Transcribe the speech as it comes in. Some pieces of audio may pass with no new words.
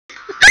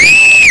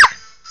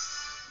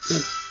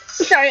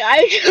Sorry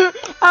guys.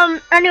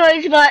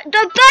 Anyways, but the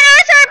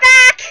banners are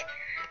back!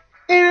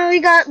 And we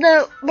got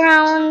the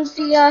Browns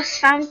Diaz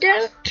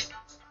fountain,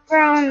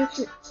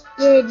 Browns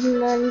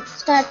Redmond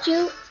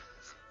statue,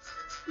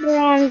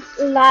 Browns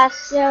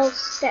Lasso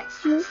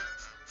statue,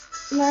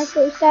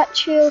 Marco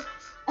statue,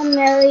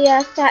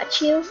 Amelia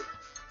statue,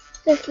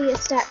 Sophia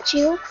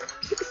statue,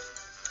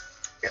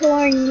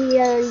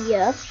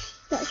 Cornelia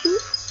statue,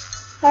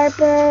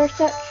 Harper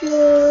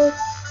statue,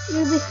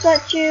 Ruby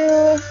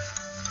statue,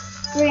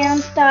 Graham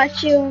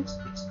statue,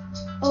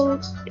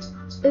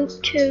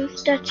 O2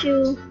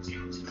 statue,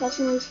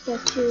 Cosmo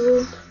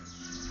statue,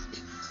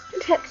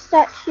 Tech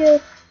statue,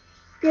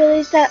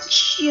 Grilly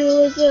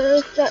statue,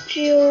 the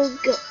statue,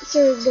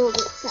 Sir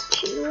Gilbert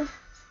statue.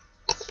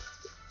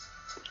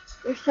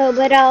 So,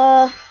 but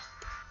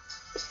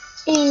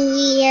and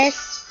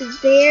yes,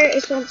 there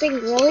is something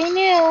really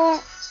new.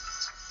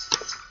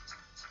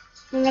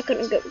 I'm not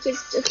gonna go because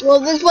this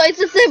place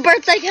is their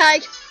birthday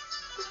cake.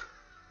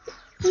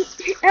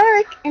 I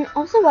like, and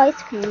also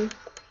ice cream.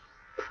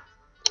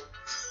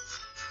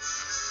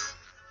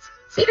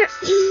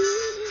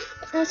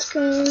 Ice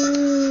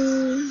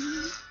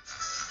cream.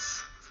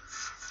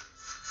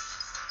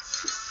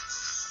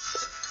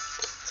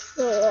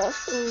 So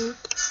awesome.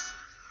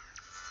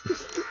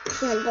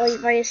 Can't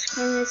believe ice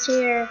cream is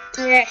here.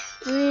 Okay,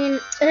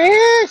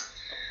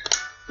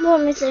 what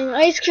am I saying?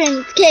 Ice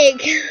cream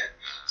cake.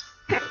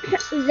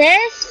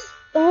 This,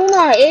 oh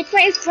my, it's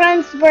my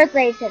friend's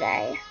birthday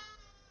today.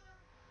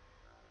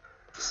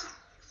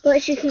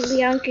 But she can't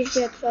be on because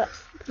she has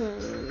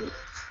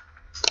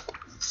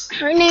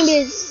her name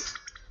is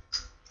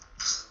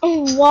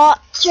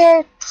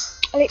Water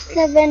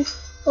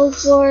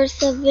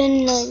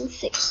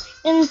 8704796.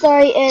 And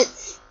sorry,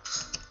 it's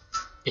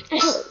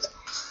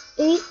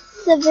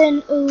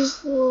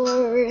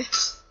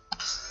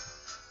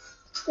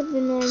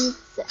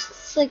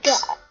 8704796. I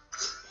got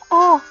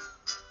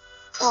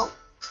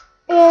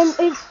and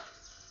it's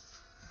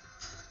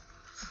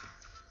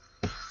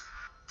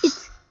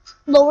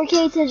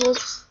lowercase and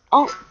just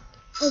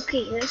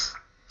okay.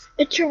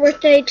 It's your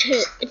birthday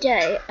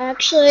today.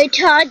 Actually,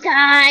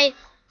 today.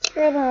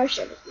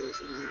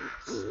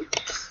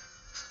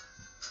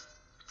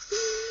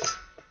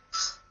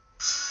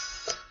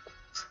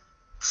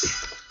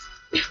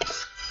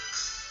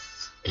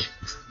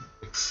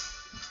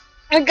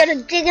 I'm gonna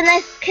dig in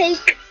this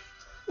cake.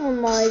 Oh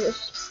my, I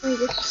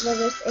just love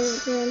this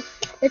Adrian.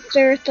 It's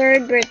their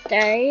third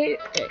birthday.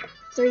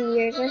 3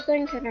 years, I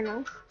think. I don't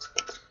know.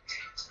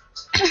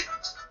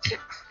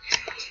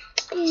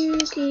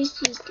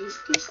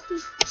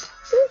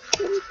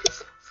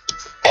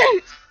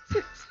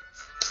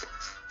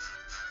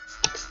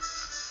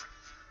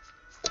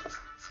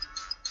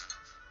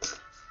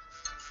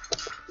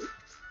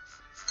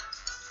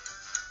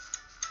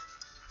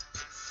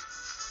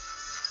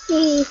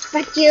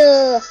 Fuck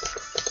you.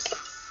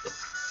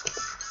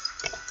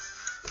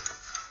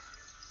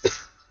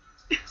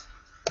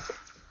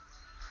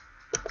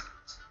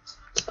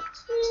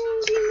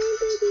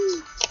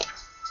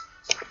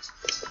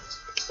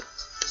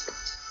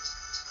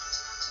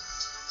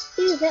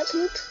 Is that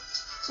poop?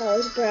 Oh,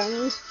 it's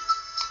brownie.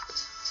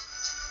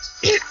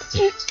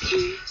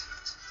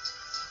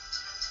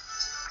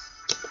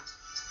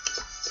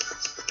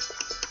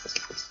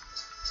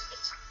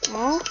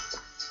 Oh.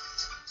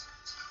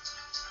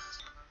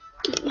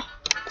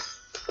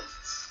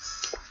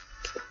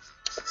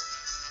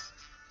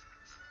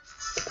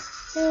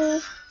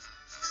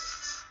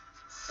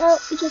 Oh,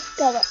 we just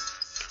got it.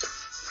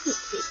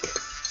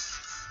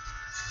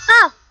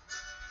 Oh!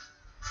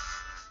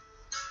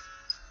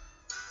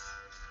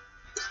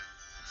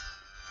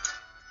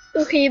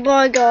 Okay,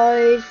 bye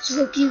guys.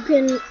 Hope you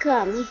can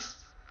come.